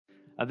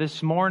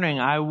This morning,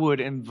 I would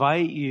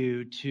invite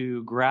you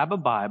to grab a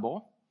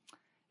Bible.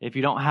 If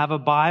you don't have a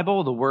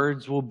Bible, the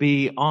words will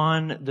be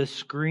on the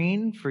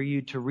screen for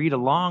you to read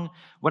along.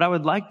 What I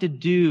would like to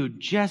do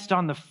just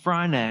on the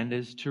front end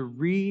is to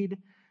read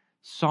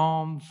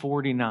Psalm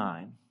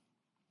 49.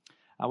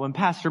 When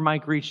Pastor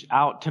Mike reached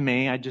out to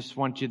me, I just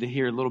want you to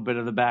hear a little bit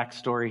of the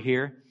backstory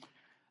here.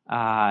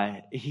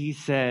 He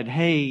said,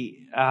 hey,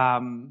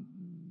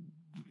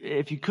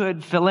 if you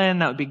could fill in,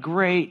 that would be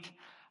great.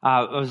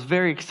 I was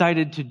very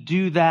excited to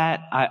do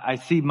that. I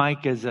see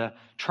Mike as a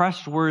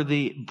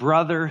trustworthy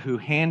brother who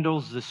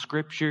handles the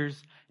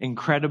scriptures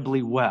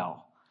incredibly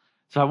well.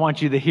 So I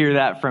want you to hear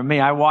that from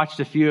me. I watched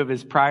a few of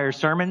his prior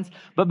sermons,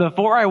 but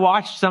before I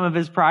watched some of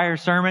his prior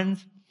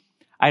sermons,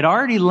 I'd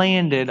already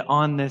landed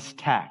on this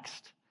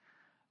text.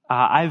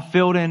 I've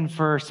filled in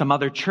for some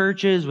other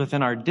churches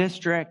within our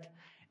district,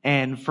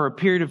 and for a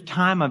period of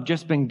time, I've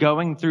just been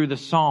going through the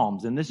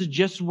Psalms, and this is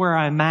just where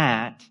I'm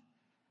at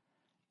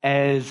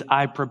as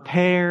I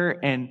prepare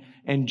and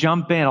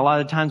jump in. A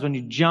lot of times when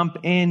you jump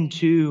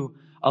into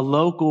a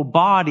local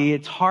body,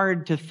 it's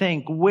hard to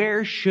think,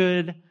 where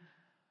should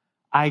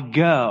I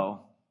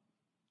go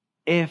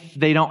if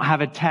they don't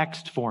have a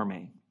text for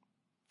me?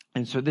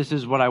 And so this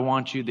is what I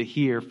want you to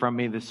hear from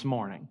me this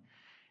morning,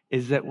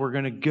 is that we're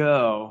going to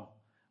go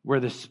where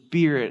the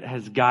Spirit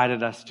has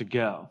guided us to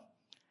go.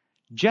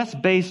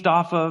 Just based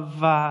off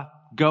of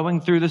going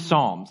through the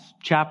Psalms,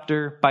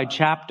 chapter by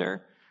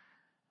chapter.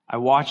 I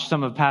watched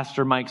some of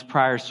Pastor Mike's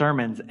prior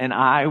sermons, and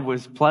I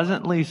was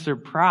pleasantly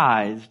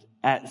surprised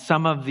at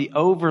some of the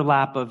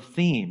overlap of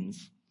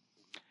themes.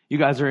 You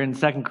guys are in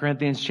 2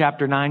 Corinthians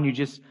chapter 9. You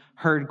just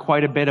heard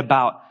quite a bit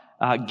about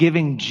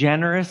giving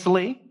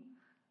generously.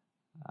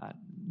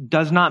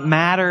 Does not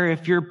matter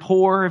if you're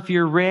poor, if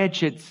you're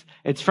rich.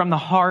 It's from the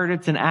heart.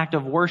 It's an act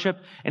of worship.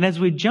 And as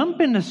we jump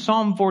into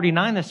Psalm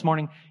 49 this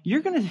morning, you're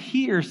going to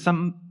hear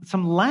some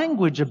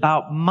language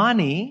about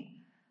money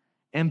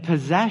and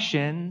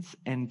possessions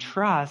and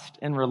trust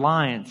and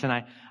reliance. And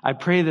I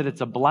pray that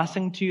it's a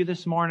blessing to you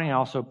this morning. I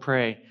also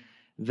pray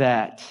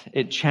that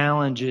it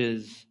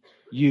challenges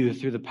you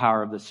through the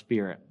power of the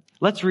Spirit.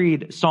 Let's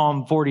read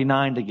Psalm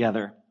 49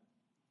 together.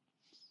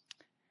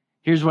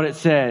 Here's what it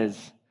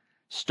says,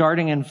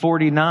 starting in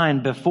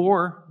 49,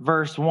 before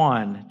verse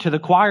 1. To the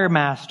choir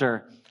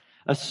master,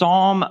 a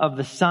psalm of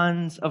the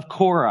sons of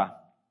Korah.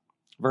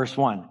 Verse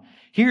 1.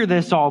 Hear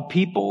this, all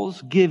peoples,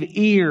 give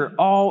ear,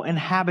 all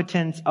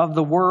inhabitants of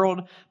the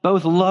world,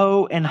 both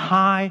low and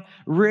high,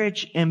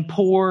 rich and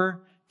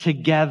poor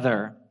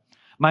together.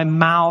 My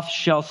mouth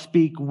shall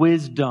speak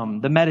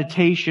wisdom. The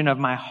meditation of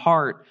my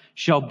heart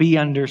shall be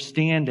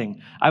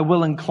understanding. I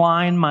will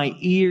incline my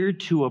ear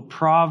to a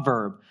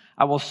proverb.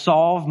 I will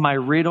solve my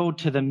riddle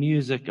to the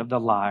music of the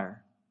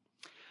lyre.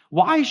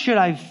 Why should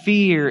I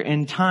fear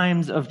in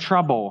times of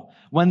trouble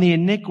when the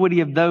iniquity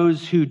of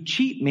those who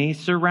cheat me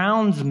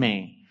surrounds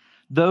me?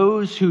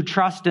 Those who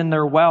trust in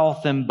their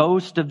wealth and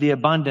boast of the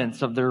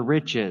abundance of their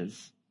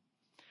riches.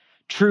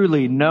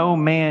 Truly, no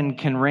man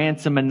can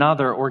ransom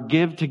another or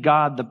give to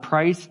God the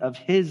price of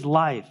his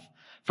life,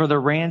 for the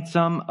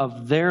ransom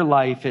of their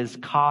life is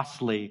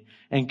costly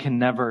and can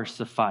never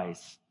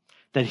suffice,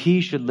 that he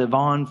should live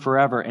on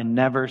forever and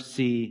never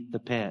see the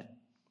pit.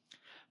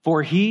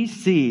 For he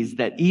sees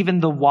that even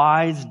the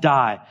wise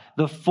die,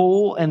 the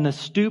fool and the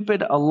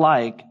stupid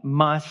alike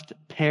must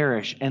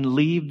perish and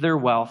leave their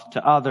wealth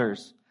to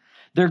others.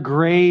 Their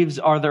graves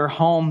are their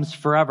homes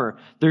forever,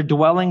 their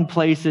dwelling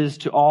places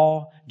to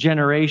all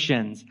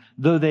generations.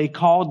 Though they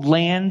called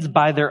lands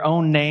by their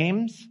own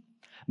names,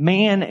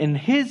 man in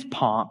his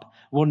pomp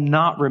will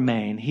not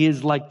remain. He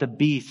is like the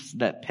beasts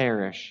that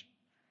perish.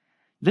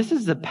 This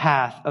is the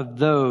path of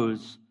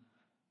those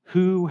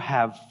who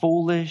have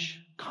foolish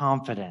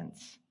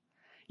confidence.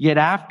 Yet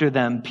after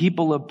them,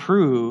 people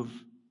approve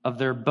of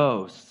their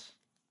boasts.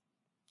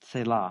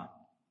 Selah.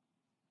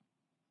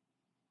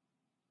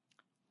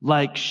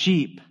 Like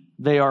sheep,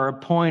 they are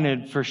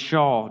appointed for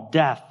Sheol.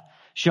 Death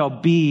shall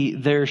be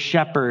their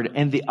shepherd,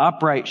 and the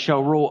upright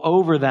shall rule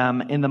over them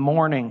in the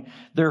morning.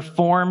 Their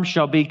form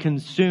shall be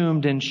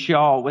consumed in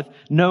Sheol, with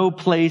no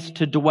place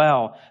to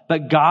dwell.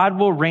 But God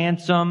will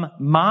ransom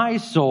my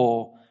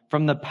soul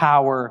from the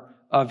power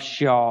of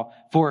Sheol,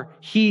 for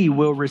he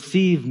will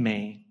receive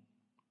me.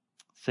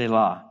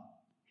 Selah.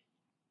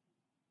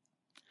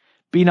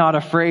 Be not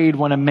afraid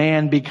when a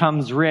man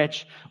becomes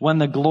rich, when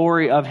the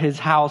glory of his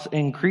house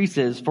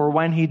increases. For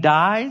when he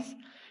dies,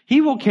 he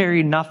will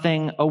carry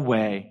nothing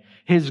away.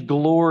 His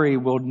glory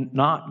will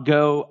not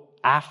go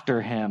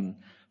after him.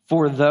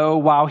 For though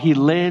while he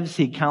lives,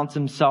 he counts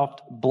himself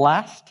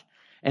blessed,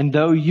 and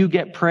though you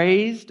get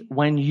praised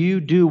when you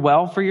do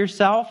well for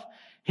yourself,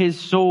 his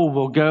soul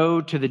will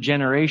go to the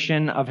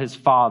generation of his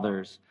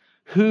fathers,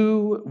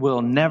 who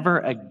will never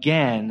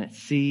again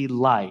see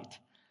light.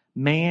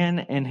 Man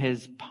in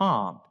his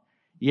pomp,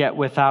 yet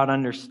without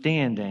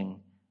understanding,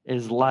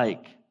 is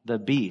like the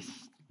beasts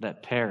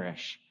that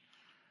perish.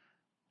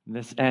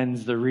 This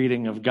ends the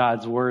reading of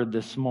God's word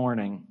this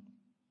morning.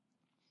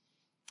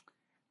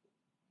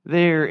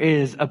 There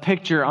is a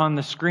picture on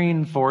the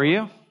screen for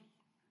you.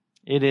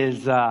 It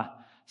is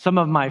some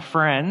of my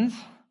friends.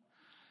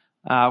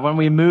 When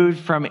we moved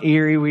from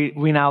Erie,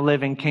 we now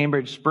live in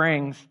Cambridge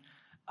Springs.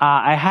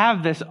 I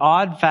have this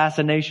odd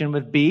fascination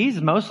with bees,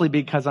 mostly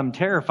because I'm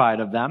terrified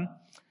of them.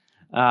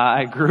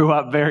 I grew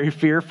up very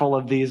fearful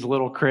of these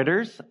little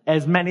critters,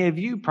 as many of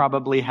you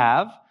probably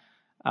have.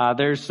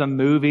 There's some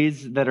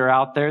movies that are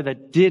out there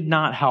that did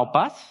not help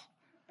us.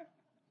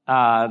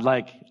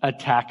 Like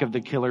Attack of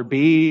the Killer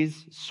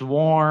Bees,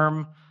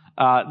 Swarm.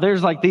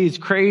 There's like these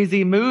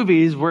crazy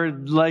movies where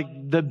like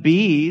the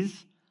bees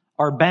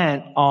are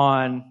bent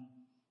on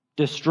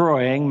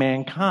destroying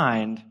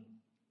mankind.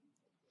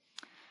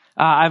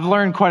 I've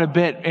learned quite a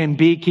bit in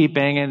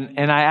beekeeping,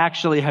 and I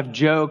actually have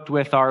joked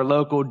with our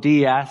local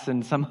DS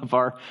and some of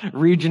our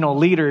regional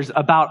leaders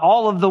about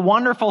all of the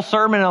wonderful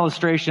sermon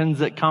illustrations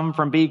that come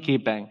from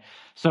beekeeping.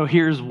 So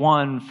here's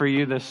one for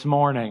you this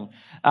morning.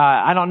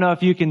 I don't know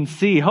if you can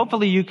see.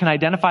 Hopefully you can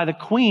identify the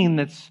queen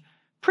that's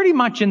pretty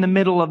much in the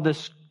middle of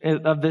this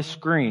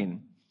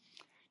screen.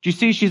 Do you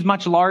see she's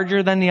much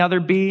larger than the other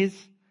bees?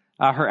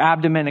 Her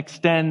abdomen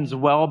extends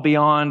well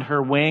beyond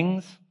her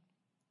wings.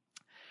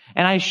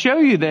 And I show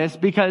you this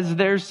because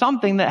there's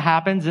something that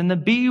happens in the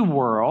bee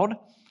world,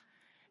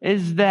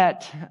 is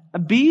that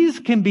bees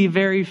can be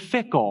very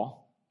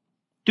fickle.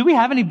 Do we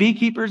have any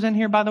beekeepers in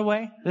here, by the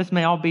way? This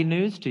may all be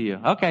news to you.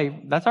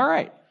 Okay, that's all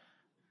right.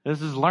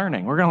 This is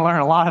learning. We're going to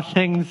learn a lot of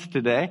things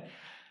today.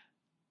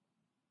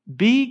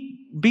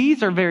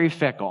 Bees are very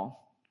fickle.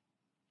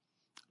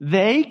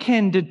 They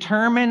can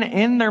determine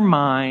in their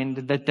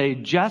mind that they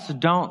just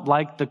don't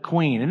like the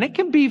queen. And it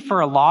can be for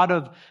a lot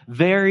of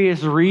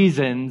various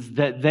reasons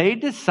that they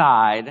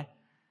decide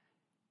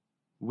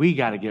we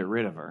got to get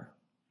rid of her.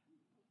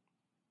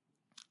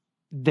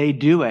 They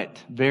do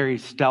it very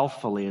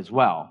stealthily as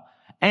well.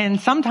 And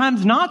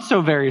sometimes not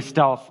so very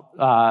stealth.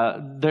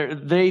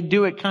 They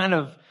do it kind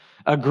of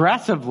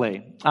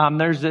aggressively.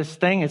 There's this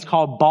thing, it's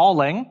called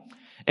balling.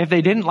 If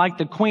they didn't like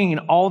the queen,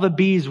 all the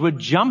bees would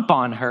jump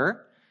on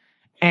her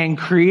and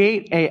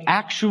create a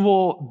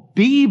actual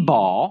bee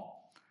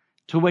ball,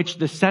 to which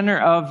the center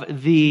of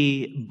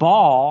the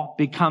ball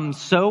becomes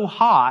so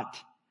hot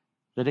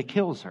that it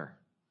kills her.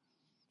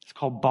 It's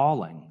called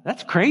balling.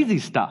 That's crazy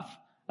stuff.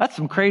 That's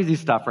some crazy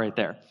stuff right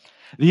there.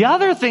 The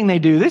other thing they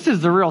do, this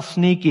is the real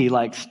sneaky,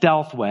 like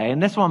stealth way,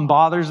 and this one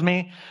bothers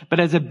me, but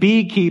as a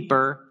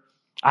beekeeper,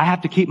 I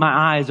have to keep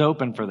my eyes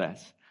open for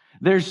this.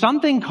 There's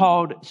something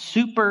called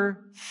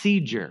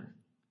supersedure.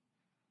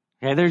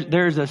 Okay,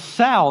 there's a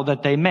cell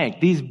that they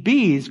make. These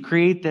bees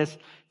create this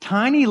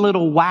tiny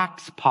little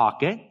wax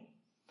pocket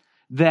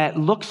that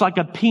looks like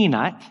a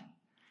peanut,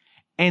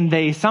 and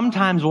they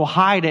sometimes will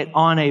hide it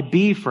on a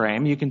bee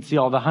frame. You can see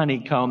all the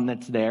honeycomb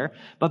that's there,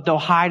 but they'll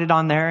hide it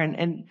on there,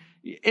 and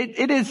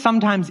it is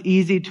sometimes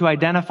easy to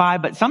identify,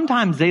 but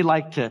sometimes they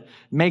like to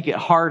make it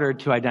harder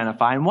to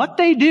identify. And what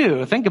they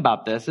do, think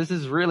about this, this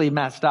is really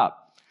messed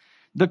up.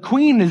 The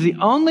queen is the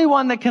only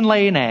one that can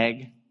lay an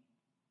egg.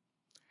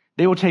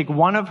 They will take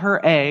one of her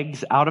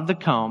eggs out of the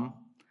comb.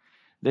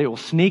 They will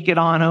sneak it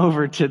on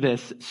over to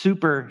this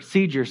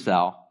supersedure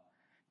cell,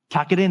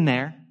 tuck it in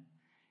there,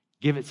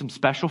 give it some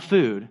special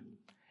food,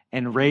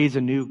 and raise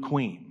a new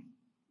queen.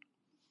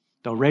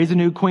 They'll raise a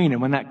new queen,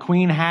 and when that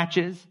queen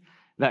hatches,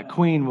 that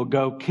queen will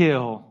go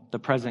kill the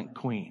present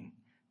queen.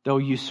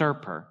 They'll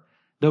usurp her.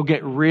 They'll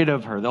get rid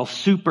of her. They'll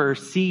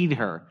supersede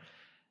her.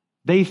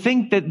 They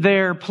think that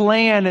their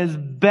plan is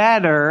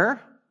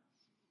better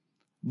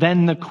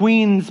than the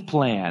queen's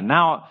plan.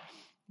 Now,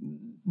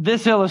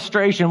 this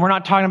illustration, we're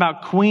not talking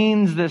about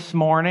queens this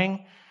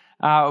morning,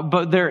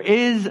 but there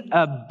is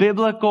a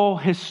biblical,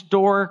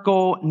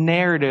 historical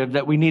narrative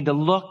that we need to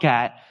look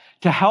at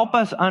to help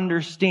us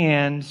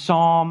understand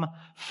Psalm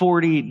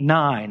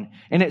 49.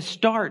 And it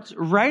starts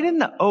right in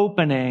the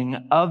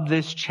opening of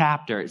this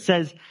chapter. It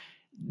says,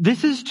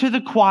 "This is to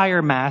the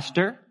choir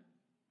master.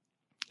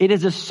 It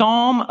is a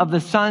psalm of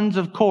the sons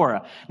of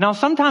Korah." Now,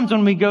 sometimes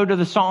when we go to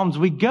the Psalms,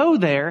 we go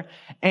there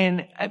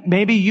and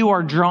maybe you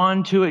are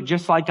drawn to it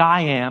just like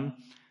I am.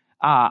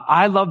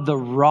 I love the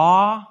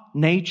raw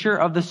nature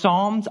of the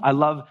Psalms. I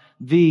love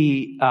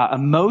the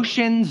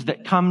emotions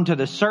that come to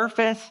the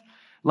surface.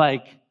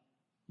 Like,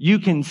 you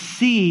can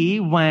see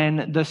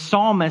when the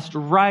psalmist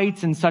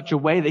writes in such a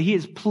way that he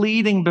is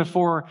pleading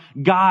before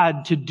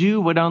God to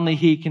do what only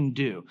he can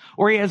do.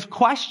 Or he has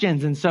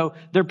questions, and so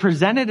they're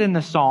presented in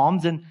the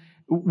Psalms, and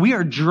we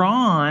are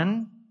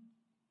drawn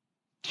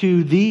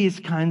to these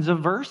kinds of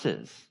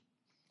verses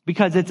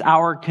because it's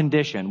our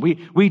condition.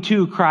 We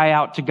too cry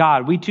out to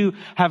God. We too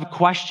have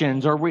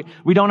questions, or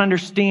we don't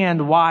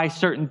understand why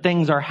certain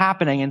things are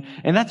happening.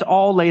 And that's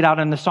all laid out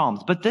in the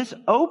Psalms. But this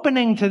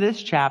opening to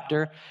this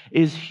chapter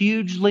is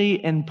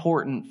hugely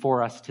important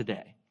for us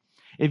today.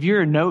 If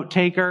you're a note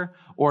taker,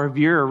 or if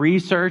you're a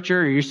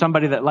researcher, or you're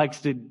somebody that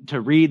likes to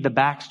read the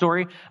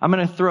backstory, I'm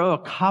going to throw a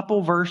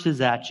couple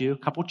verses at you, a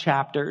couple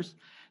chapters,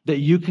 that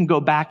you can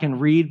go back and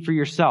read for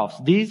yourselves.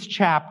 These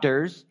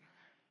chapters,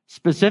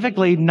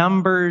 specifically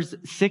Numbers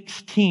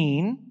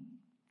 16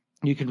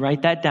 You can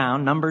write that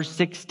down, Numbers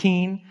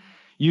 16.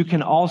 You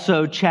can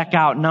also check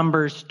out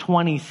Numbers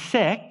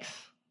 26.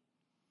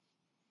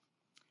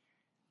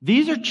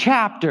 These are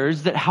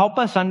chapters that help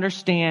us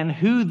understand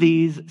who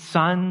these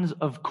sons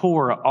of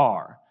Korah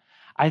are.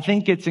 I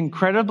think it's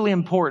incredibly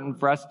important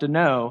for us to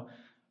know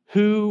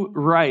who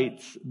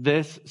writes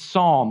this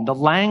psalm. The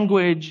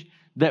language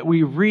that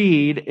we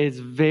read is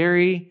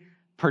very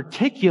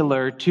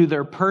particular to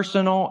their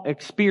personal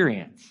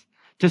experience,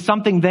 to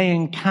something they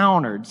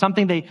encountered,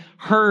 something they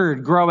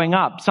heard growing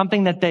up,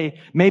 something that they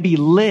maybe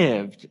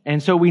lived.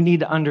 And so we need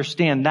to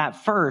understand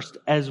that first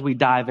as we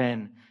dive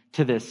in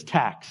to this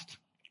text.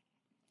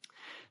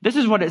 This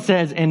is what it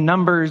says in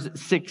Numbers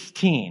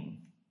 16.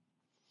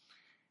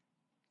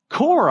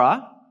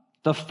 Korah,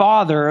 the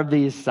father of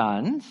these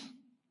sons,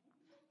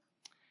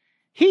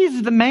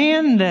 he's the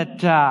man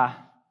that,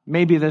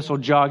 maybe this will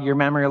jog your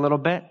memory a little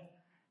bit.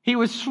 He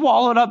was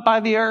swallowed up by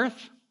the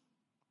earth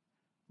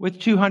with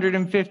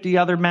 250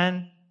 other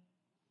men.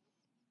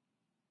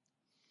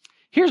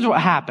 Here's what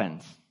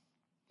happens.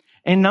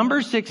 In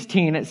Numbers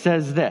 16, it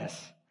says this.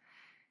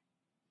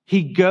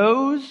 He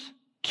goes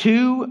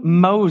to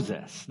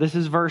Moses. This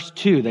is verse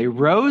 2. They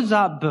rose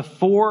up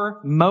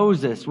before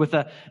Moses with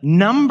a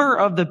number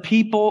of the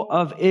people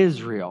of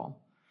Israel.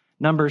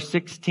 Numbers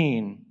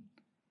 16,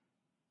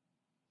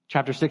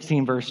 chapter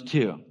 16, verse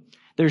 2.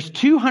 There's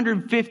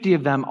 250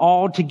 of them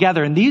all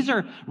together, and these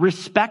are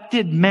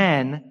respected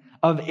men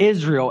of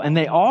Israel, and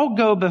they all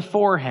go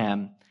before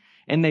him,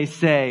 and they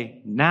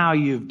say, now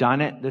you've done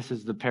it. This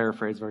is the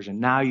paraphrase version.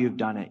 Now you've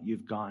done it.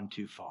 You've gone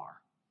too far.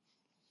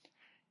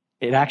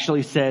 It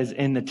actually says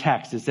in the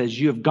text, it says,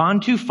 you have gone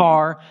too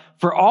far,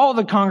 for all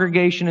the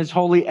congregation is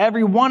holy,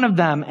 every one of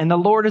them, and the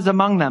Lord is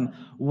among them.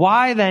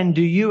 Why then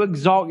do you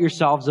exalt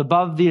yourselves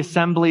above the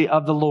assembly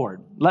of the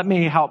Lord? Let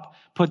me help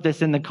put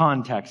this in the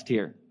context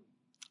here.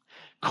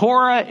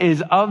 Korah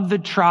is of the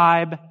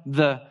tribe,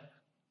 the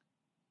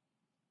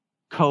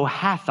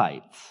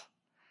Kohathites.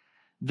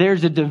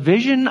 There's a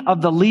division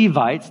of the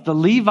Levites. The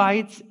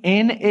Levites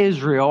in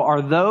Israel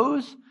are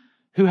those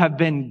who have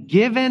been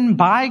given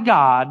by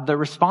God the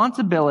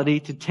responsibility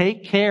to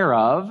take care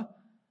of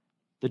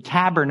the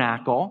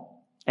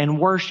tabernacle and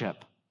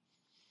worship.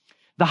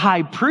 The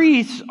high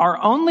priests are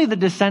only the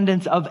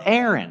descendants of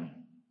Aaron.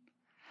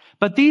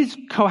 But these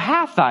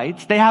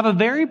Kohathites, they have a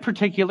very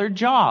particular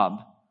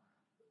job.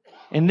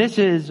 And this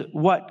is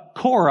what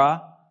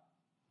Korah,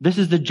 this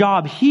is the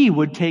job he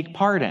would take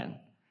part in,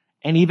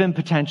 and even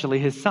potentially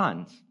his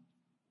sons.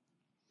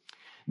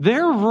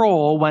 Their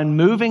role when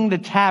moving the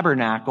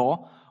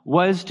tabernacle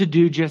was to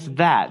do just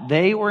that.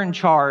 They were in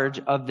charge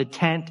of the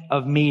tent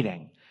of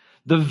meeting,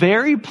 the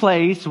very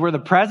place where the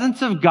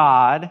presence of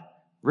God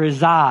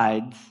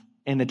resides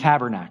in the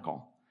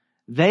tabernacle.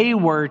 They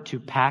were to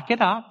pack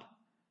it up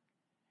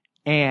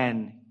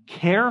and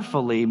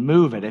carefully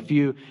move it.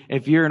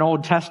 If you're an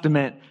Old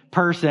Testament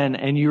person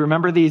and you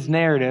remember these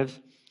narratives,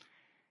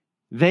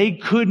 they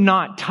could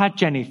not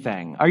touch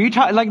anything. Are you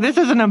like this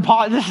is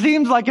this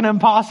seems like an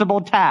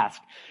impossible task.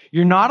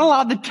 You're not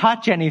allowed to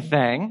touch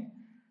anything,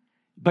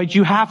 but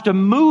you have to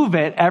move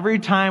it every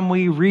time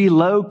we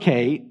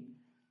relocate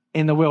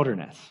in the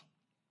wilderness.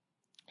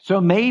 So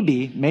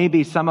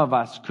maybe some of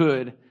us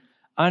could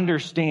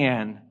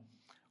understand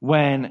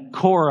when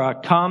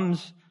Korah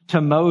comes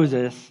to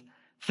Moses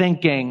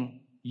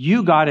thinking,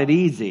 you got it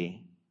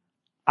easy,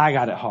 I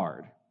got it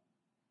hard.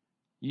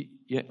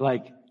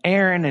 Like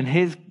Aaron and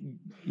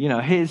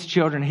his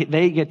children,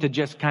 they get to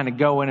just kind of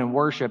go in and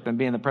worship and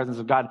be in the presence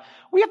of God.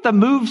 We have to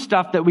move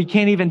stuff that we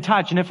can't even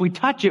touch. And if we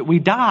touch it, we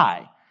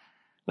die.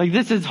 Like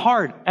this is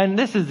hard. And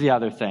this is the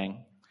other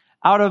thing.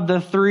 Out of the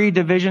 3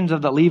 divisions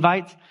of the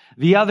Levites,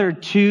 the other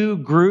 2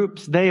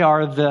 groups, they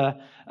are the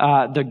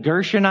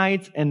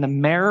Gershonites and the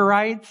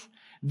Merarites.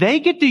 They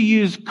get to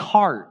use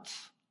carts.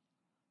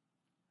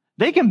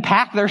 They can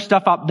pack their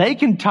stuff up. They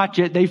can touch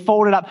it. They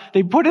fold it up.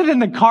 They put it in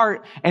the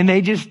cart and they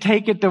just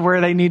take it to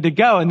where they need to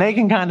go. And they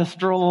can kind of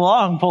stroll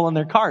along pulling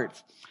their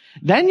carts.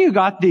 Then you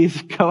got these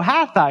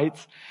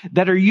Kohathites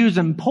that are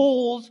using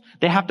poles.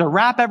 They have to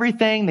wrap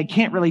everything. They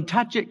can't really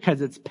touch it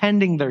because it's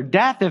pending their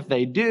death if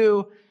they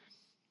do.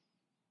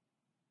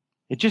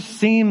 It just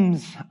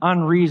seems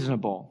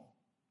unreasonable.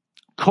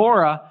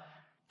 Korah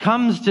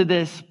comes to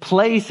this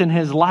place in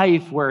his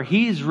life where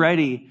he's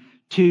ready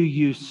to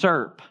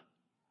usurp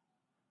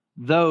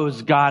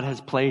those God has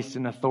placed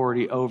in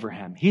authority over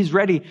him. He's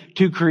ready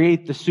to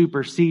create the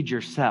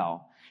supersedure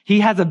cell. He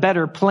has a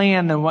better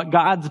plan than what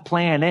God's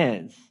plan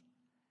is.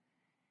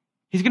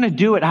 He's going to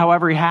do it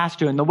however he has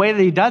to. And the way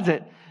that he does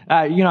it,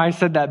 I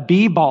said that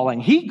b-balling.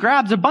 He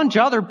grabs a bunch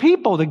of other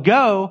people to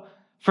go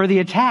for the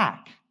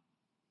attack.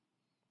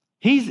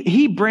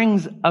 He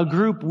brings a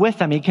group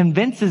with him. He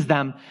convinces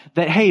them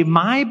that, hey,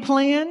 my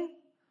plan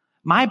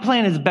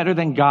is better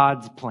than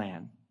God's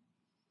plan.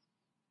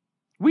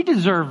 We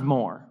deserve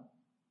more.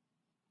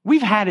 We've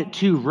had it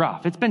too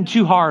rough. It's been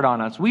too hard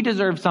on us. We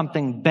deserve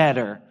something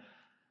better.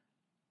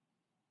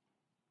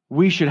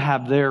 We should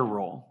have their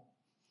role.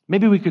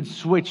 Maybe we could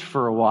switch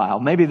for a while.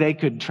 Maybe they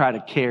could try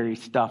to carry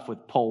stuff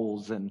with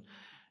poles and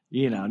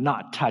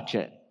not touch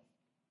it.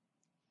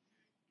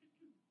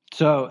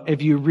 So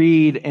if you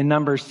read in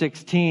Numbers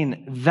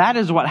 16, that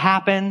is what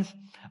happens.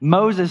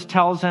 Moses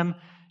tells him,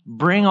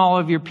 bring all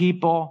of your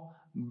people,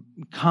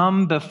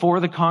 come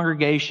before the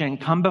congregation,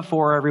 come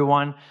before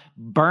everyone,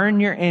 burn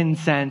your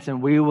incense,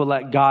 and we will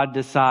let God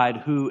decide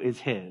who is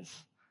his,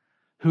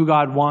 who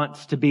God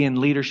wants to be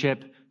in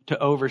leadership to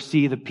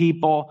oversee the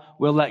people.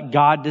 We'll let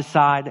God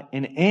decide.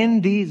 And in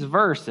these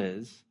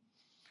verses,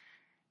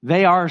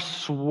 they are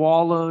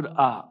swallowed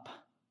up.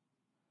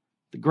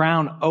 The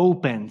ground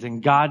opens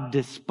and God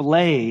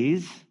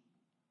displays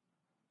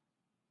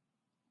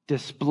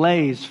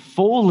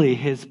fully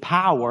his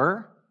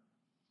power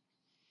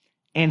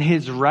and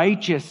his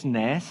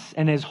righteousness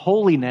and his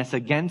holiness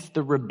against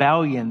the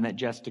rebellion that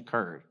just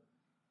occurred.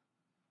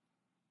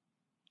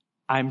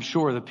 I'm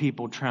sure the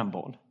people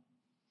trembled.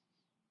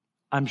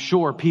 I'm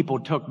sure people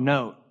took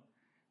note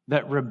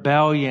that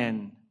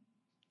rebellion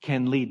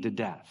can lead to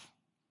death.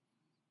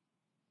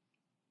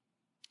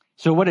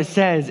 So what it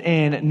says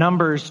in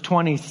Numbers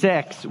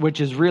 26, which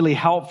is really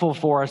helpful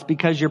for us,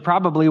 because you're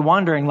probably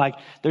wondering,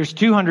 there's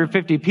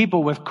 250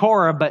 people with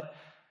Korah, but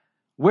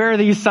where are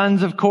these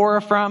sons of Korah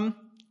from?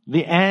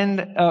 The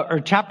end, or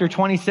chapter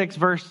 26,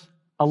 verse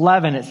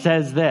 11, it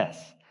says this,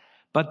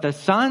 but the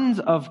sons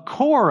of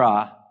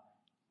Korah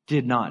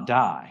did not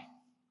die.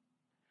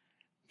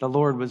 The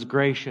Lord was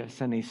gracious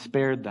and he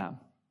spared them.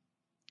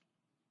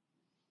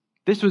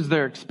 This was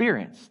their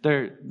experience.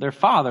 Their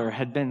father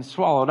had been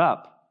swallowed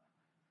up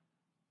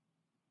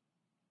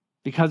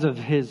because of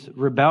his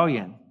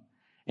rebellion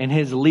and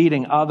his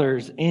leading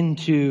others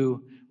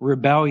into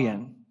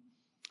rebellion.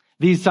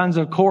 These sons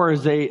of Korah,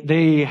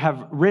 they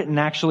have written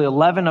actually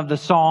 11 of the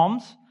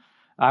Psalms.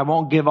 I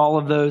won't give all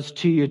of those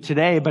to you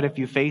today, but if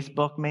you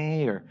Facebook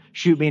me or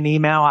shoot me an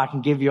email, I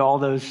can give you all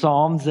those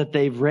Psalms that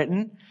they've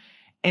written.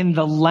 In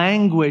the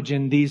language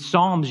in these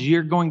Psalms,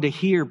 you're going to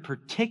hear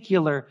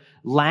particular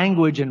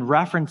language and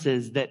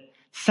references that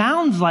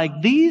sounds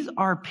like these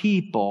are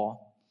people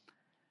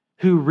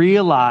who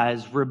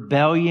realize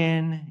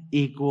rebellion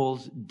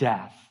equals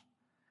death.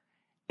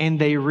 And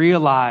they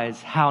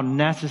realize how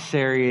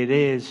necessary it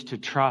is to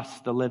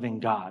trust the living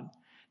God.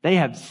 They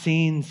have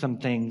seen some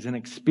things and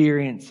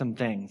experienced some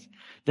things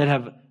that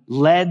have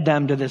led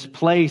them to this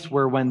place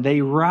where when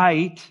they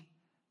write,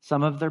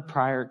 some of their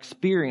prior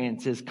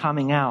experiences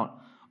coming out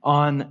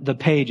on the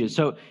pages.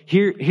 So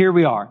here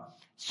we are.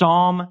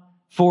 Psalm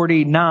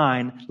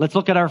 49. Let's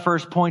look at our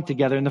first point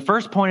together. And the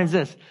first point is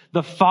this: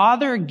 the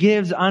Father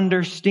gives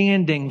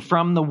understanding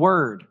from the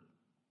Word.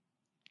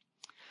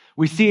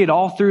 We see it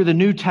all through the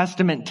New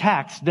Testament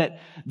text that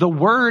the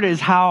Word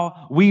is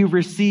how we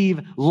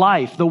receive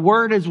life. The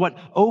Word is what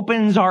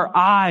opens our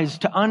eyes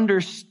to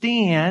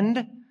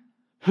understand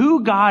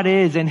who God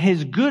is and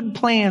his good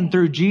plan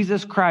through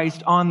Jesus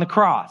Christ on the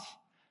cross.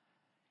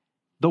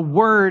 The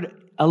Word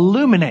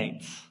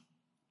illuminates.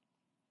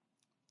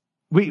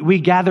 We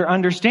gather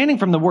understanding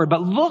from the Word,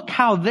 but look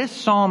how this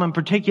psalm in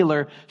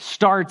particular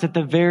starts at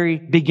the very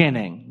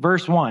beginning.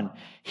 Verse 1,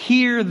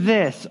 hear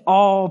this,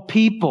 all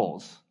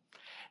peoples.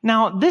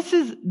 Now, this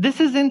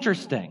is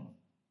interesting.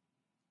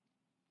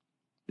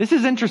 This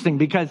is interesting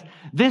because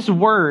this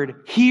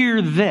word,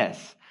 hear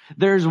this,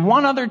 there's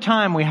one other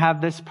time we have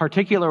this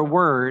particular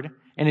word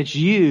and it's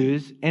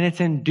used, and it's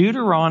in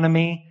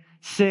Deuteronomy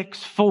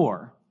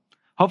 6:4.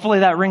 Hopefully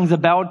that rings a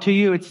bell to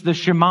you. It's the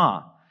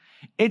Shema.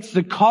 It's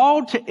the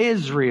call to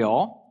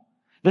Israel.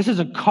 This is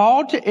a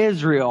call to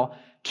Israel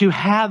to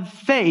have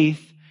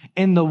faith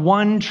in the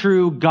one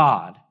true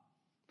God.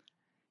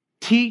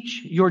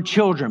 Teach your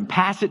children.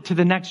 Pass it to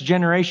the next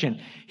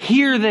generation.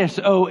 Hear this,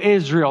 O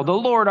Israel. The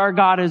Lord our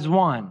God is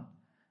one.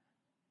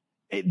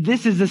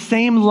 This is the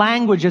same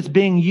language that's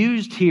being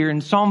used here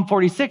in Psalm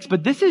 46,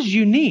 but this is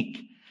unique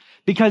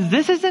because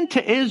this isn't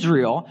to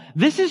Israel.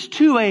 This is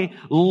to a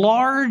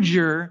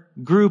larger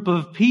group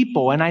of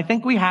people. And I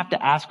think we have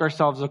to ask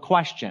ourselves a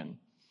question.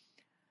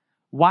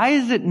 Why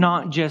is it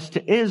not just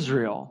to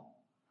Israel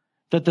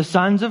that the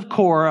sons of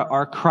Korah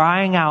are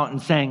crying out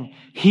and saying,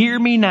 hear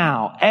me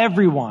now,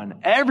 everyone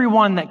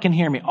that can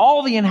hear me,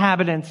 all the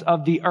inhabitants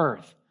of the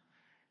earth,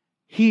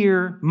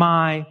 hear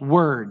my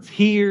words,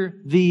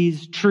 hear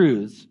these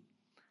truths.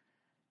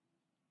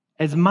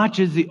 As much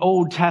as the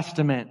Old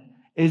Testament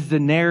is the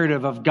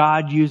narrative of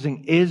God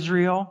using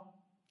Israel,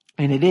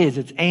 and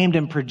it's aimed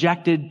and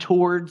projected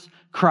towards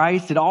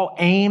Christ, it all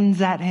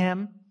aims at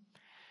him.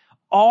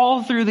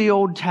 All through the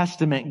Old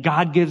Testament,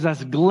 God gives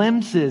us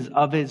glimpses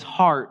of his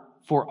heart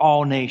for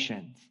all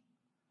nations.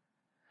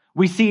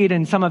 We see it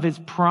in some of his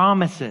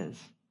promises.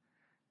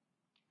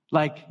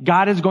 Like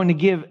God is going to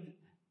give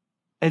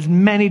as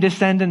many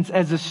descendants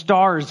as the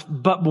stars,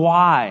 but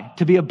why?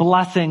 To be a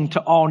blessing to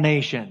all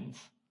nations.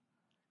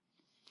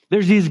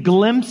 There's these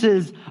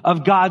glimpses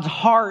of God's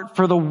heart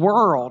for the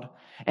world.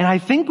 And I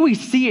think we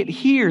see it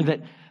here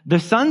that the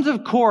sons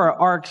of Korah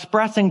are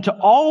expressing to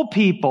all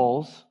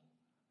peoples,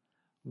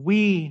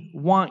 we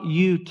want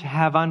you to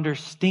have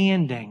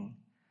understanding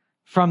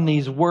from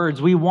these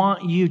words. We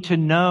want you to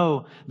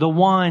know the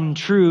one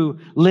true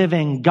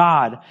living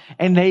God.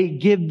 And they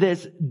give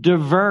this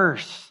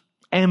diverse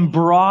and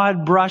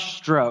broad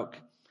brushstroke.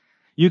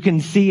 You can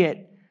see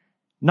it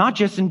not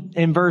just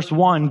in verse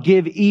 1,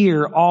 give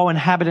ear, all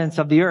inhabitants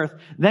of the earth.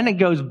 Then it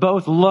goes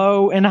both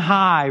low and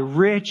high,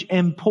 rich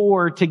and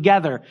poor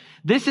together.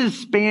 This is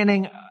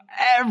spanning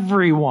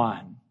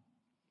everyone.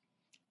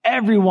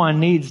 Everyone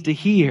needs to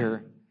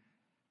hear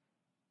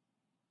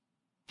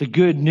the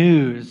good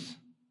news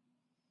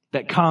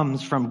that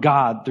comes from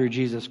God through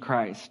Jesus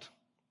Christ.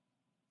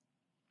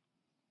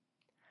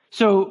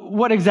 So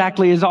what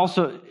exactly is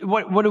also,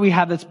 what do we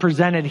have that's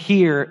presented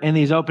here in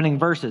these opening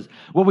verses?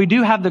 Well, we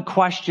do have the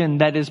question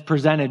that is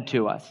presented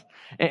to us.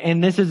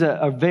 And this is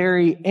a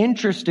very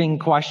interesting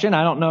question.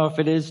 I don't know if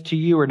it is to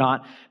you or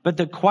not, but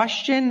the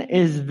question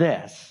is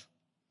this.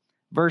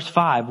 Verse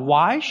 5,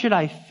 why should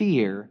I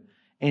fear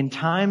in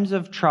times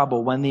of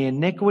trouble when the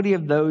iniquity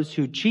of those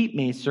who cheat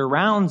me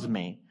surrounds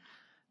me?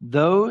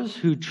 Those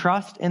who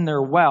trust in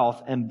their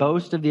wealth and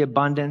boast of the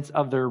abundance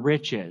of their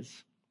riches.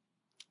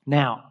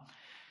 Now,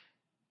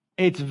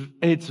 it's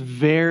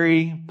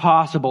very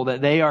possible that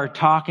they are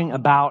talking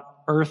about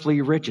earthly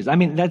riches. I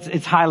mean,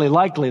 it's highly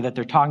likely that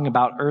they're talking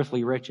about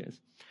earthly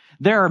riches.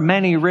 There are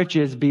many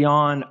riches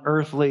beyond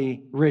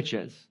earthly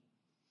riches.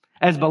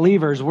 As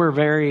believers, we're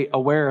very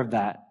aware of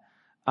that.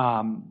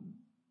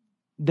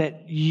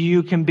 That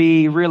you can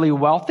be really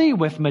wealthy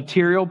with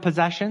material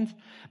possessions.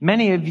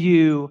 Many of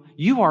you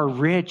are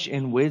rich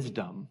in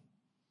wisdom.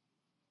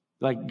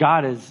 Like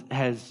God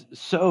has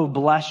so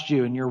blessed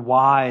you and you're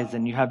wise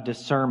and you have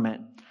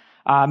discernment.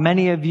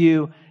 Many of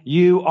you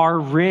are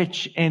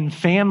rich in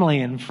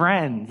family and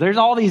friends. There's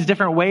all these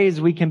different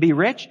ways we can be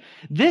rich.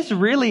 This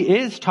really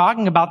is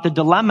talking about the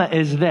dilemma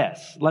is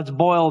this. Let's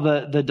boil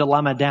the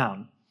dilemma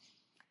down.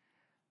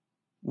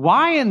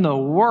 Why in the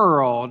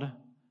world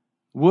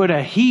would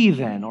a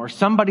heathen or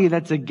somebody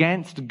that's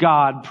against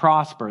God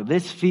prosper?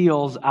 This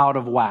feels out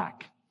of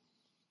whack.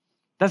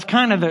 That's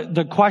kind of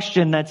the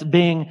question that's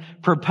being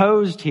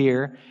proposed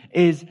here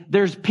is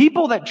there's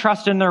people that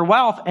trust in their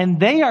wealth and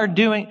they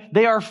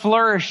are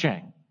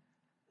flourishing.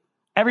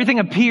 Everything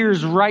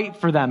appears right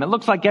for them. It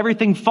looks like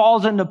everything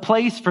falls into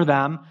place for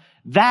them.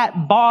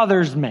 That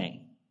bothers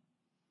me.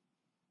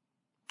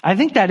 I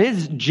think that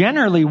is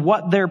generally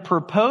what they're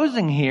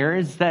proposing here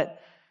is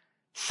that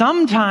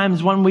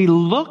sometimes when we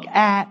look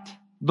at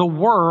the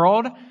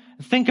world,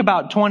 think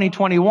about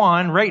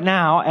 2021 right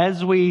now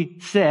as we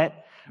sit,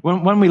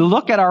 when we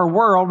look at our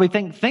world, we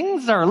think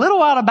things are a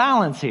little out of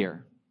balance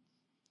here.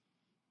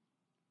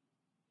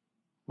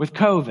 With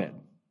COVID.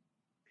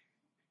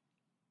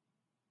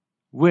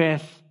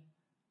 With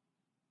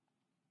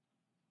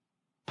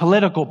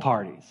political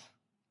parties.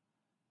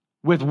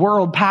 With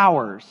world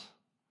powers.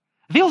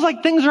 It feels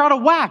like things are out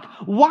of whack.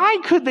 Why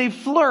could they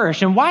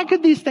flourish? And why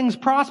could these things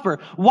prosper?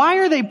 Why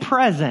are they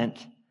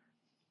present?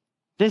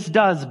 This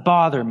does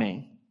bother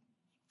me.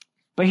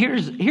 But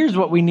here's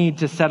what we need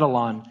to settle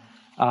on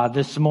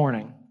this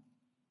morning.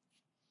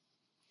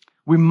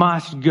 We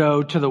must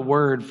go to the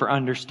Word for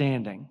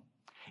understanding.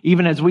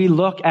 Even as we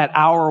look at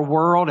our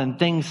world and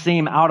things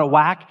seem out of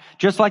whack,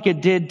 just like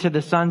it did to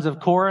the sons of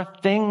Korah,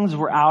 things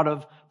were out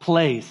of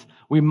place.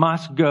 We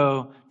must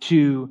go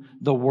to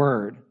the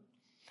Word.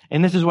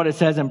 And this is what it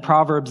says in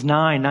Proverbs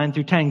 9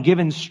 through 10. Give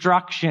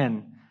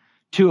instruction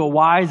to a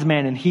wise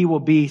man and he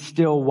will be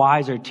still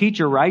wiser. Teach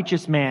a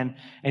righteous man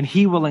and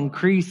he will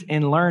increase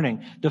in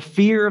learning. The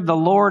fear of the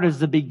Lord is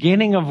the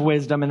beginning of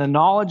wisdom and the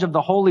knowledge of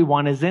the Holy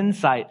One is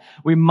insight.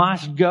 We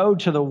must go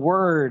to the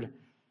Word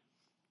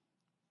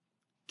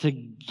to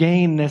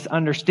gain this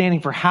understanding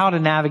for how to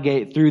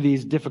navigate through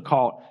these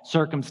difficult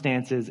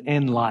circumstances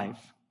in life.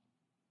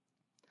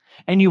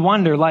 And you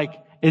wonder,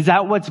 is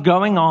that what's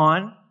going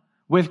on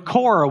with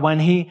Korah when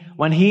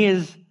he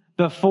is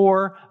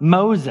before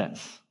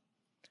Moses?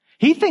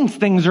 He thinks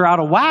things are out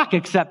of whack,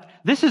 except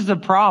this is the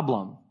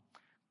problem.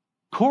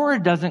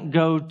 Korah doesn't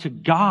go to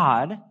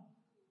God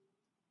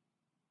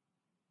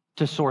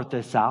to sort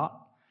this out.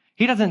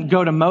 He doesn't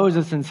go to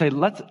Moses and say,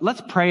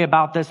 let's pray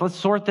about this. Let's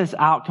sort this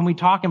out. Can we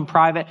talk in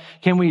private?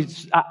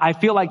 I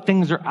feel like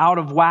things are out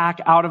of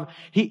whack,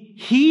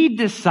 he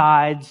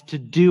decides to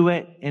do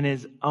it in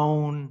his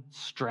own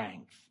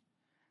strength.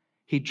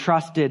 He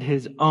trusted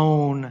his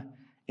own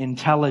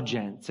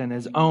intelligence and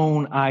his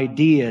own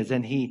ideas,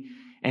 and he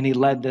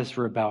led this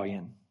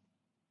rebellion.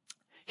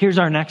 Here's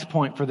our next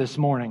point for this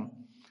morning.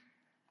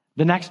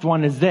 The next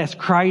one is this: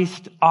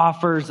 Christ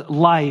offers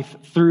life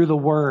through the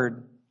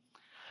Word.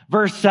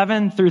 Verse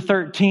 7 through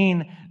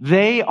 13,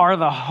 they are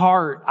the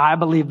heart, I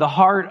believe, the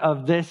heart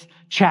of this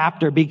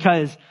chapter,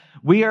 because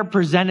we are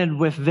presented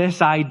with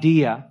this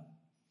idea.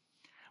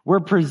 We're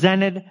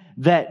presented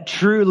that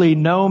truly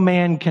no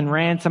man can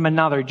ransom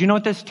another. Do you know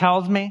what this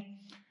tells me?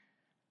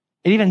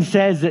 It even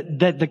says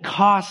that the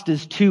cost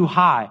is too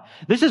high.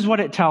 This is what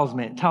it tells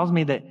me. It tells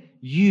me that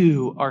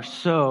you are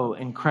so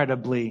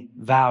incredibly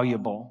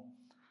valuable.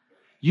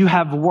 You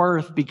have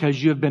worth because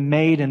you have been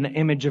made in the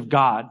image of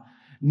God.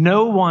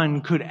 No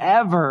one could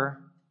ever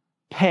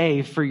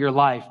pay for your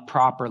life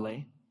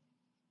properly?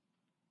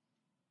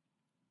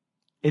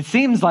 It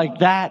seems like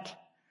that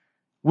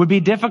would be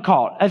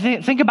difficult.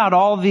 Think about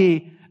all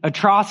the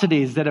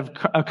atrocities that have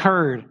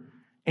occurred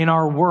in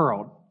our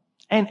world.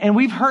 And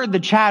we've heard the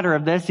chatter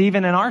of this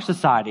even in our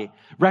society.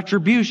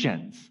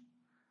 Retributions.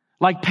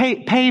 Like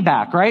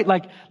payback, right?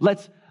 Like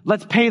let's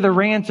pay the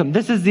ransom.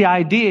 This is the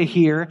idea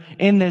here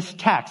in this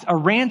text. A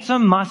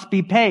ransom must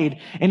be paid.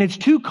 And it's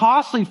too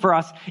costly for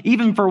us,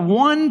 even for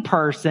one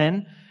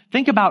person.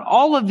 Think about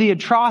all of the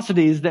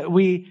atrocities that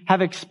we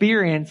have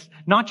experienced,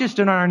 not just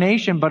in our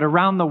nation, but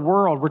around the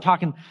world. We're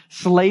talking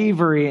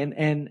slavery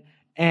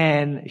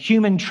and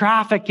human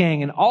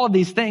trafficking and all of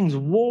these things,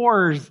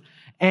 wars,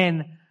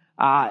 and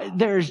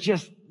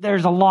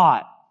there's a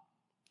lot.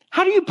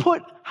 How do you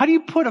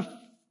put a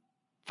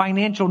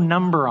financial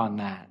number on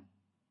that?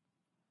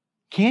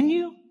 Can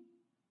you?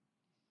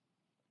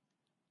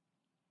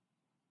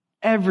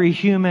 Every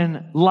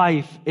human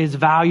life is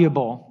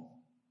valuable.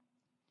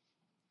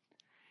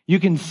 You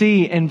can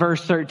see in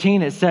verse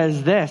 13, it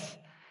says this: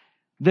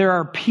 there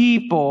are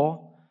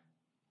people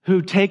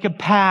who take a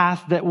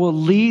path that will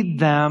lead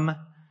them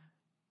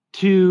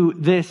to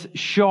this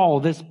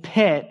Sheol, this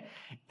pit.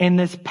 And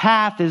this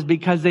path is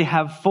because they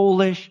have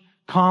foolish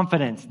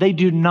confidence. They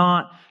do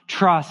not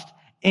trust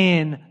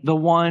in the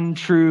one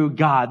true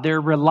God.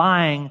 They're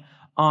relying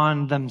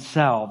on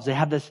themselves. They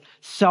have this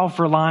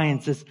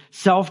self-reliance, this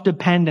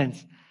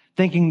self-dependence,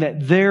 thinking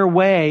that their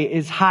way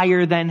is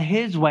higher than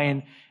His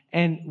way.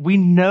 And we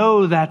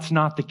know that's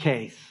not the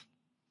case.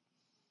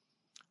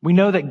 We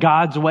know that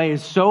God's way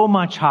is so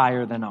much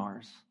higher than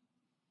ours.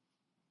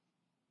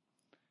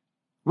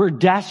 We're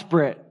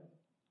desperate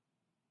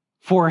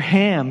for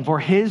Him, for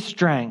His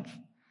strength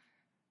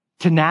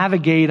to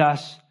navigate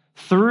us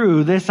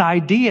through this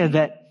idea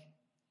that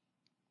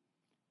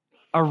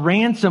a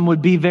ransom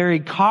would be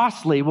very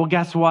costly. Well,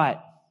 guess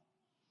what?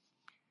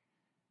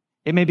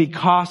 It may be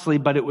costly,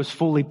 but it was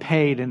fully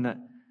paid in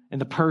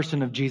the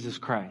person of Jesus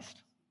Christ.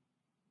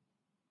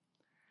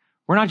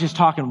 We're not just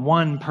talking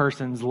one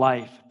person's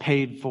life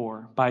paid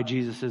for by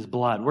Jesus'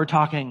 blood. We're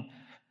talking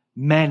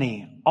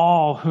many,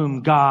 all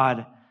whom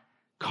God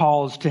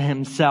calls to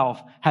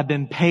Himself, have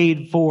been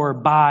paid for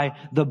by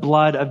the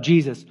blood of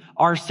Jesus.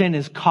 Our sin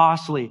is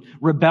costly.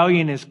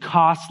 Rebellion is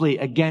costly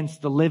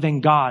against the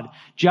living God,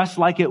 just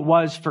like it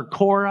was for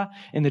Korah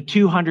and the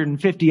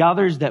 250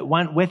 others that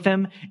went with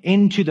him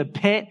into the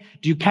pit.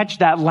 Do you catch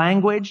that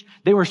language?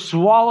 They were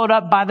swallowed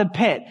up by the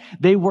pit.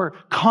 They were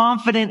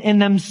confident in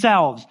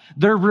themselves.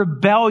 Their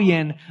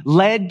rebellion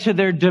led to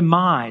their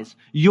demise.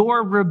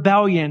 Your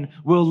rebellion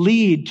will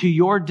lead to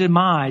your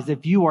demise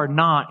if you are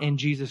not in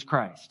Jesus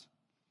Christ.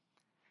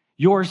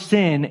 Your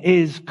sin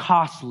is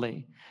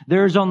costly.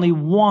 There's only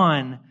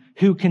one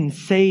who can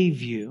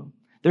save you.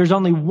 There's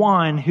only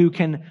one who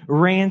can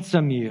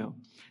ransom you.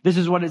 This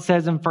is what it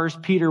says in 1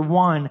 Peter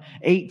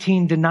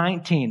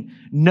 1:18-19.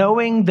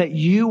 Knowing that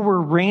you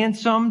were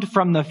ransomed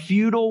from the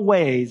futile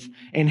ways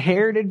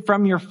inherited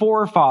from your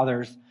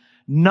forefathers,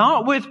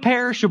 not with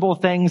perishable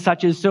things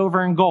such as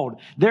silver and gold.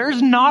 There's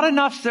not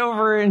enough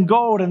silver and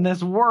gold in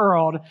this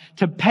world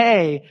to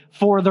pay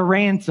for the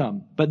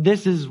ransom. But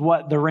this is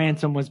what the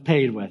ransom was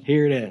paid with.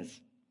 Here it is.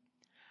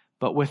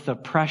 But with the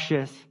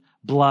precious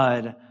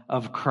blood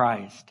of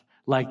Christ,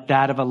 like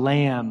that of a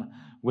lamb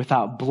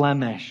without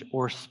blemish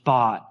or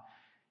spot.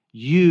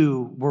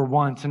 You were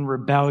once in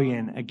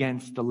rebellion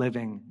against the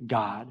living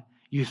God.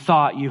 You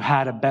thought you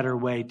had a better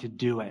way to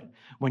do it.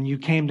 When you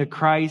came to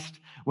Christ,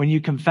 when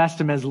you confessed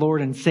Him as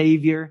Lord and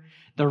Savior,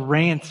 the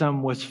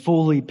ransom was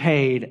fully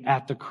paid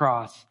at the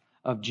cross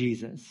of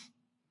Jesus.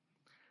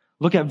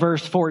 Look at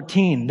verse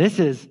 14. This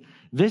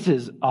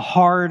is a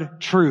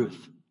hard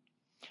truth.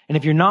 And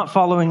if you're not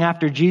following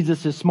after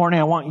Jesus this morning,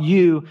 I want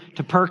you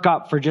to perk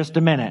up for just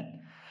a minute.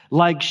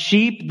 Like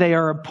sheep, they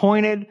are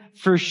appointed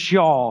for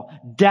Sheol.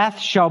 Death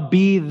shall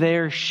be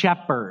their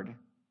shepherd.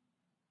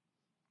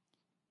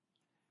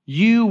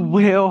 You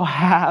will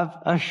have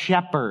a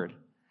shepherd.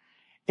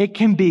 It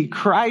can be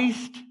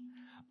Christ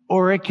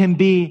or it can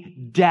be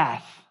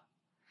death.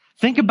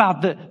 Think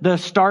about the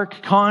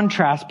stark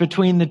contrast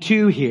between the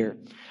two here.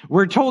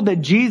 We're told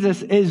that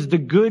Jesus is the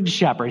good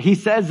shepherd. He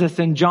says this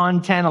in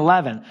John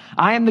 10:11.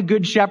 I am the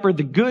good shepherd.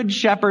 The good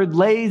shepherd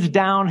lays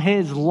down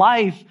his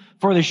life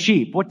for the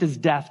sheep. What does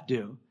death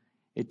do?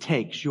 It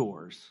takes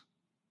yours.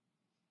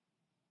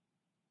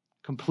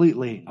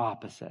 Completely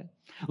opposite.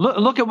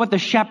 Look at what the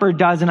shepherd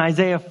does in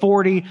Isaiah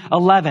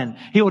 40:11.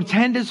 He will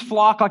tend his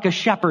flock like a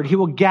shepherd. He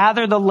will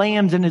gather the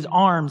lambs in his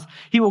arms.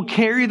 He will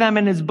carry them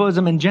in his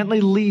bosom and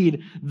gently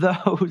lead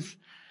those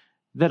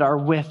that are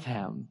with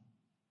him.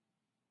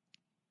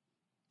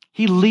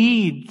 He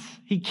leads.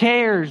 He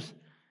cares.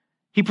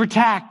 He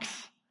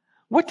protects.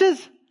 What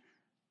does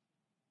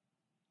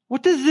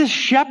this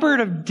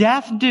shepherd of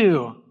death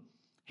do?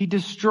 He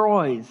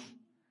destroys.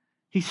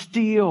 He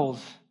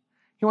steals.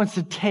 He wants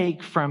to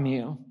take from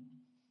you.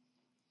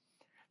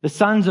 The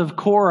sons of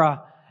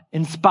Korah,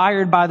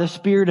 inspired by the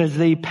Spirit as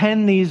they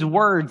pen these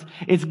words,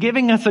 it's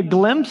giving us a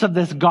glimpse of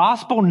this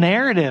gospel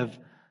narrative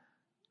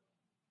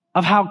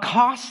of how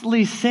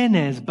costly sin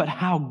is, but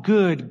how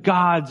good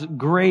God's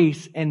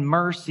grace and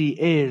mercy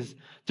is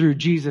through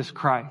Jesus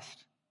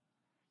Christ.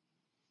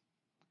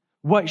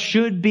 What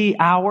should be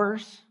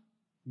ours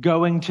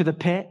going to the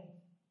pit,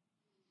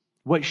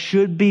 what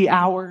should be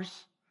ours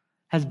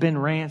has been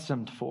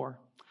ransomed for.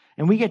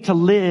 And we get to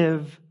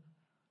live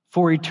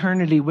for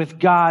eternity with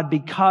God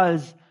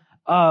because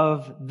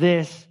of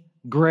this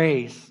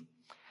grace.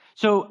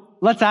 So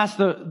let's ask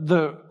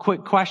the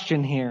quick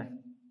question here.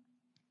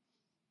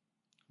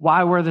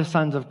 Why were the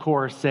sons of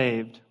Korah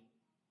saved?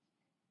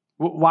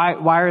 Why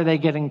are they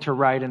getting to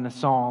write in the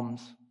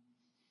Psalms?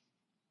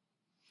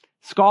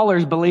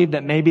 Scholars believe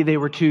that maybe they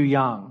were too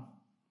young.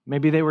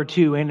 Maybe they were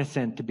too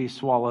innocent to be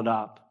swallowed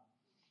up.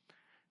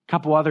 A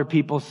couple other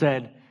people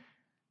said,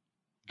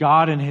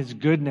 God in His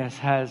goodness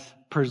has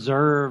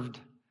preserved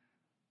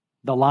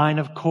the line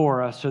of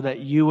Korah so that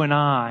you and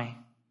I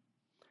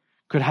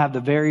could have the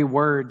very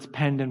words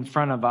penned in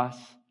front of us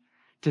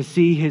to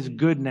see His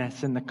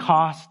goodness and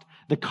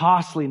the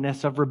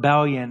costliness of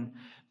rebellion,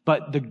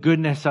 but the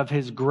goodness of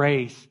His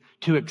grace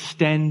to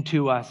extend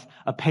to us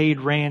a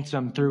paid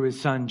ransom through His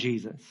Son,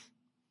 Jesus.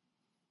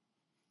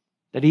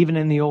 That even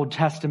in the Old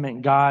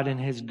Testament, God in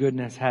His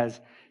goodness has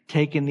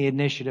taken the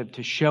initiative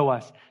to show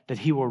us that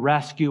He will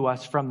rescue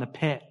us from the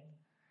pit.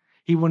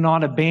 He will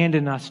not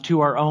abandon us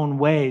to our own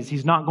ways.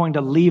 He's not going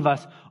to leave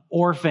us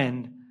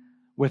orphaned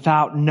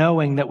without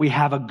knowing that we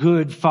have a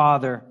good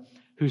Father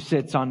who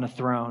sits on the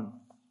throne.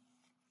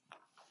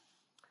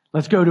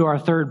 Let's go to our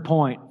third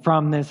point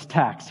from this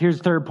text. Here's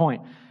the third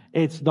point.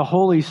 It's the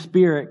Holy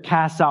Spirit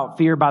casts out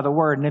fear by the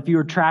Word. And if you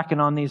were tracking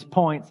on these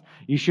points,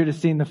 you should have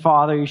seen the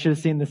Father, you should have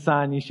seen the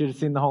Son, you should have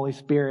seen the Holy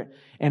Spirit.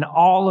 And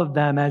all of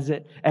them as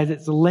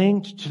it's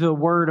linked to the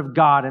Word of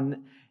God.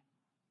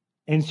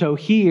 And so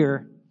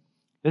here,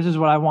 this is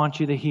what I want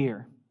you to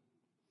hear.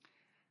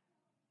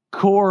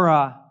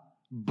 Korah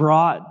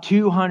brought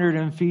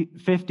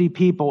 250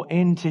 people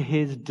into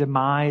his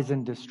demise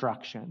and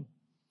destruction.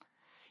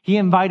 He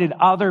invited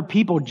other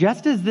people,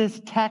 just as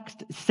this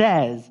text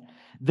says,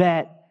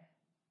 that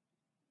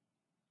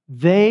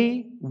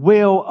they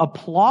will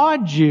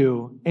applaud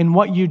you in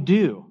what you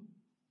do.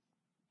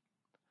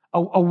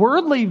 A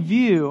worldly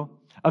view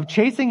of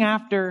chasing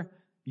after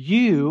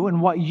you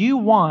and what you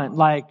want,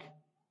 like,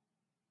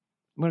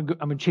 I'm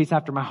going to chase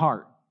after my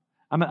heart.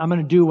 I'm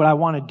going to do what I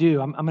want to do.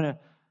 I'm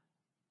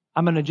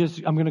going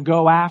to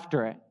go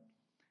after it.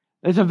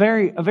 It's a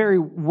very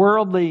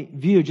worldly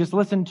view. Just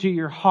listen to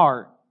your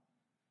heart.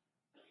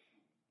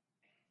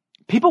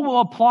 People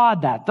will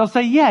applaud that. They'll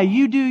say, yeah,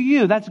 you do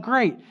you. That's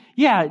great.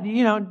 Yeah,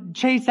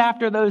 chase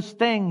after those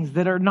things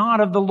that are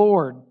not of the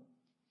Lord.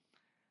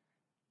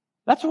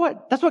 That's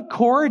what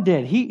Korah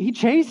did. He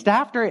chased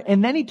after it,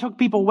 and then he took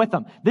people with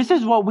him. This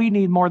is what we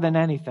need more than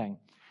anything.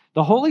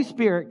 The Holy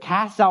Spirit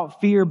casts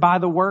out fear by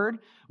the Word.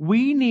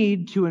 We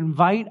need to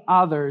invite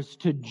others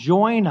to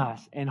join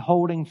us in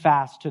holding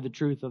fast to the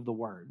truth of the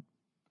Word.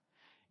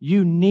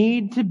 You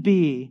need to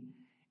be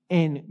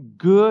in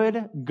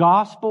good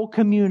gospel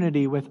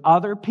community with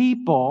other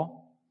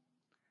people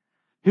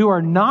who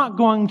are not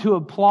going to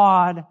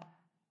applaud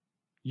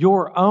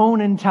your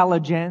own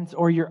intelligence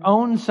or your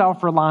own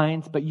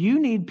self-reliance, but you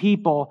need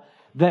people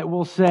that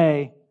will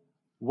say,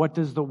 what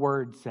does the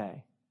Word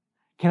say?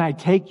 Can I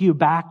take you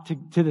back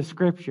to the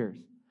Scriptures?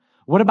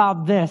 What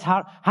about this?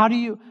 How do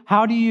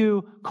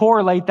you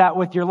correlate that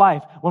with your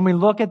life? When we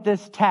look at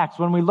this text,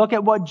 when we look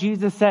at what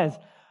Jesus says,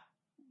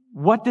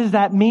 what does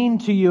that mean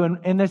to you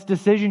in this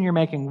decision you're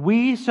making?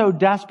 We so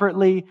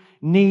desperately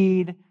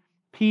need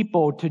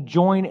people to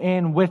join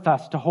in with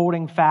us to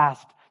holding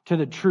fast to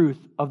the truth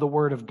of the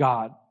Word of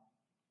God.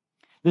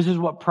 This is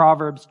what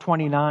Proverbs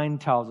 29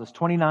 tells us,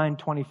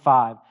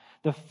 29:25.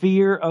 The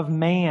fear of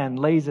man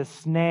lays a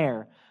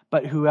snare,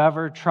 but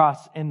whoever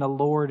trusts in the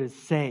Lord is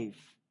safe.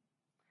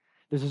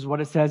 This is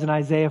what it says in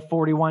Isaiah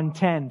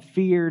 41:10.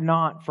 Fear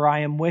not, for I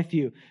am with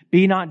you.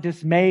 Be not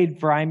dismayed,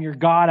 for I am your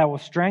God. I will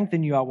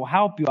strengthen you. I will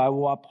help you. I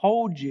will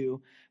uphold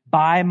you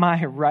by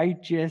my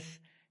righteous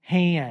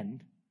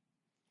hand.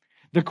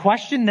 The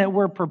question that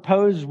we're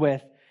proposed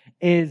with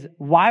is,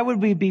 why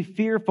would we be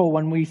fearful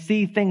when we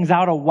see things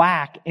out of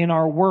whack in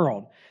our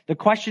world? The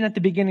question at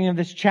the beginning of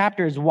this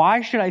chapter is,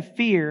 why should I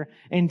fear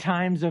in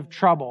times of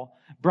trouble?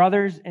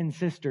 Brothers and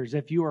sisters,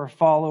 if you are a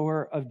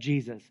follower of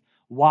Jesus,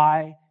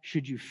 why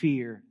should you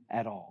fear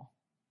at all?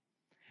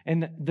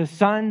 And the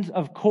sons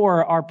of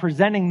Korah are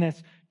presenting this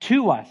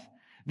to us.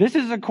 This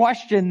is a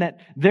question that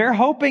they're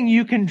hoping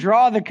you can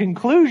draw the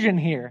conclusion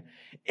here.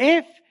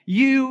 If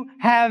you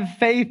have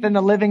faith in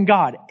the living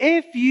God,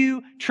 if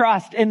you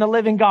trust in the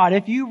living God,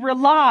 if you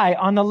rely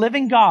on the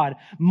living God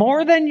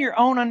more than your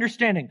own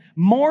understanding,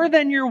 more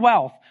than your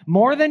wealth,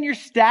 more than your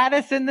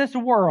status in this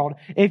world,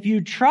 if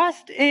you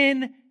trust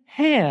in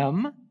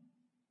Him,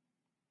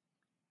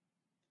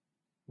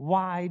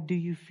 why do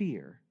you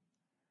fear?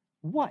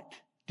 What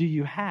do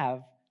you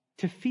have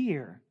to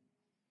fear?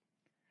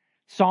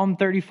 Psalm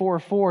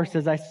 34:4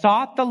 says, I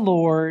sought the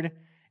Lord,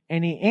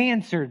 and He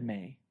answered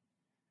me,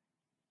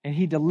 and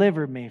He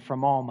delivered me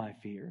from all my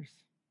fears.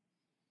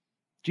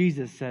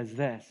 Jesus says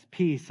this,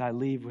 peace I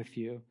leave with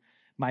you.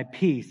 My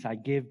peace I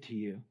give to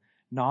you.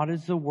 Not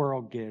as the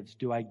world gives,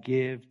 do I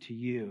give to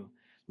you.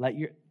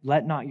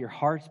 Let not your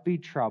hearts be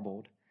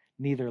troubled,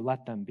 neither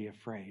let them be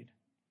afraid.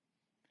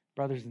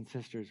 Brothers and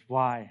sisters,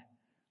 why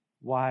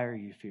are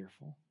you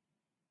fearful?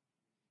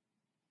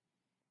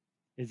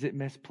 Is it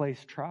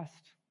misplaced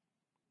trust?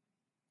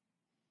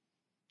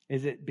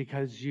 Is it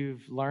because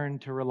you've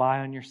learned to rely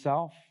on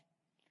yourself?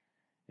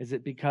 Is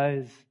it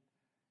because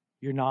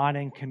you're not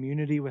in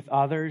community with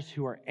others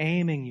who are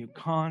aiming you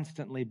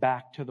constantly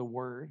back to the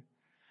Word?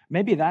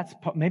 Maybe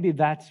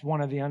that's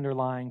one of the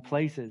underlying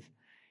places.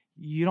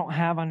 You don't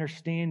have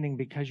understanding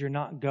because you're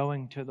not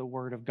going to the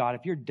Word of God.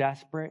 If you're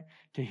desperate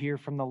to hear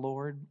from the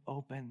Lord,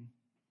 open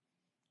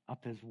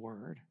up His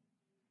Word.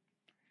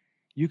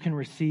 You can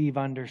receive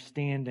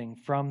understanding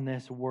from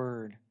this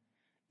Word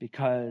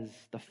because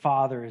the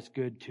Father is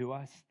good to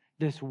us.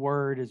 This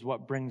Word is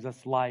what brings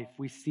us life.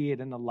 We see it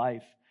in the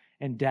life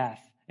and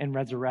death and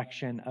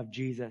resurrection of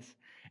Jesus.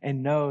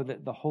 And know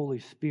that the Holy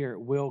Spirit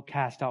will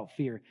cast out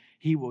fear.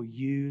 He will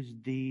use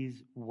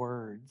these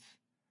words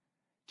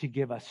to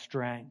give us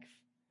strength,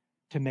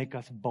 to make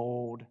us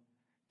bold,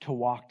 to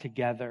walk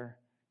together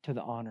to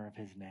the honor of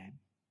His name.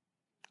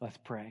 Let's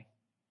pray.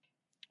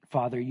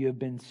 Father, you have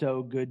been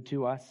so good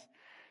to us,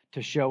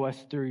 to show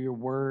us through your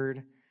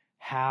word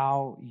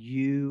how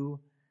you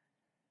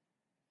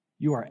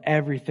are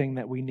everything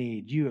that we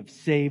need. You have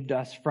saved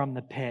us from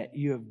the pit.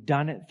 You have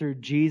done it through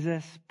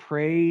Jesus.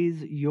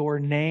 Praise your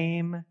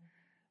name.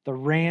 The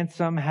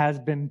ransom has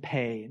been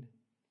paid.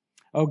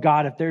 Oh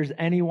God, if there's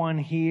anyone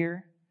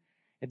here,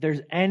 if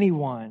there's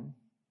anyone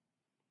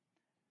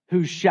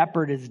whose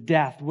shepherd is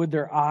death, would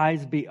their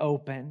eyes be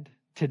opened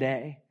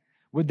today?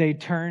 Would they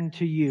turn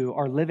to you,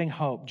 our living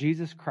hope,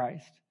 Jesus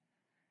Christ?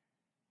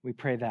 We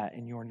pray that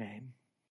in your name.